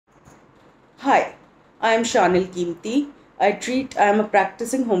Hi, I am Shaneel Kimtee. I am a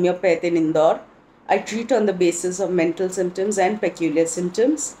practicing homeopath in Indore. I treat on the basis of mental symptoms and peculiar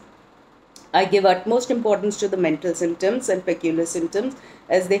symptoms. I give utmost importance to the mental symptoms and peculiar symptoms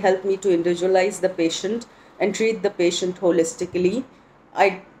as they help me to individualize the patient and treat the patient holistically.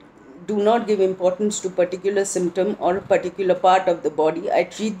 I do not give importance to particular symptom or a particular part of the body. I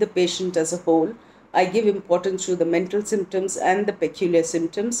treat the patient as a whole. I give importance to the mental symptoms and the peculiar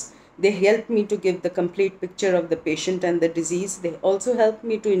symptoms. They help me to give the complete picture of the patient and the disease. They also help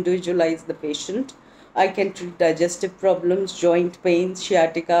me to individualize the patient. I can treat digestive problems, joint pains,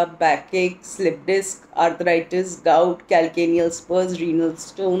 sciatica, backache, slip disc, arthritis, gout, calcaneal spurs, renal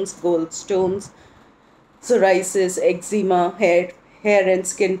stones, gallstones, psoriasis, eczema, hair and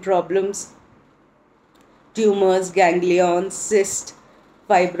skin problems, tumors, ganglions, cyst,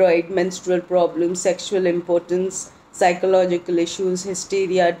 fibroid, menstrual problems, sexual impotence, psychological issues,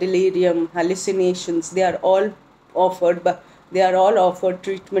 hysteria, delirium, hallucinations. They are all offered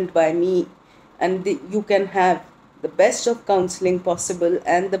treatment by me, and you can have the best of counseling possible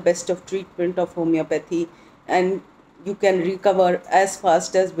and the best of treatment of homeopathy, and you can recover as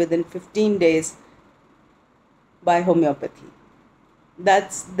fast as within 15 days by homeopathy.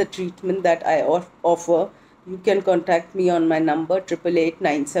 That's the treatment that I offer. You can contact me on my number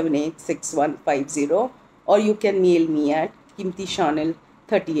 888-978-6150, or you can mail me at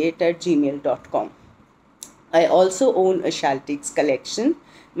kimteeshaneel38@gmail.com. I also own a shaltiques collection.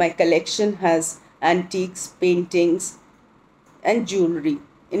 My collection has antiques, paintings, and jewelry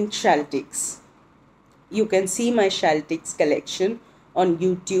in shaltiques. You can see my shaltiques collection on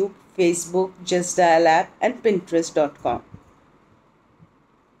YouTube, Facebook, Just Dial app, and Pinterest.com.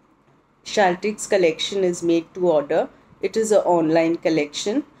 Shaltiques collection is made to order. It is an online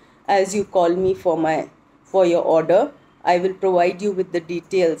collection. As you call me for your order, I will provide you with the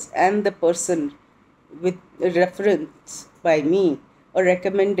details and the person with reference by me or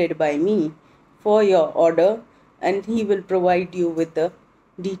recommended by me for your order, and he will provide you with the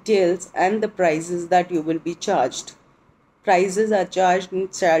details and the prices that you will be charged. Prices are charged in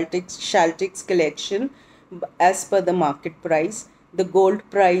Shaltiques collection as per the market price. The gold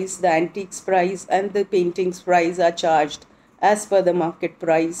price, the antiques price, and the paintings price are charged as per the market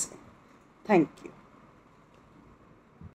price. Thank you.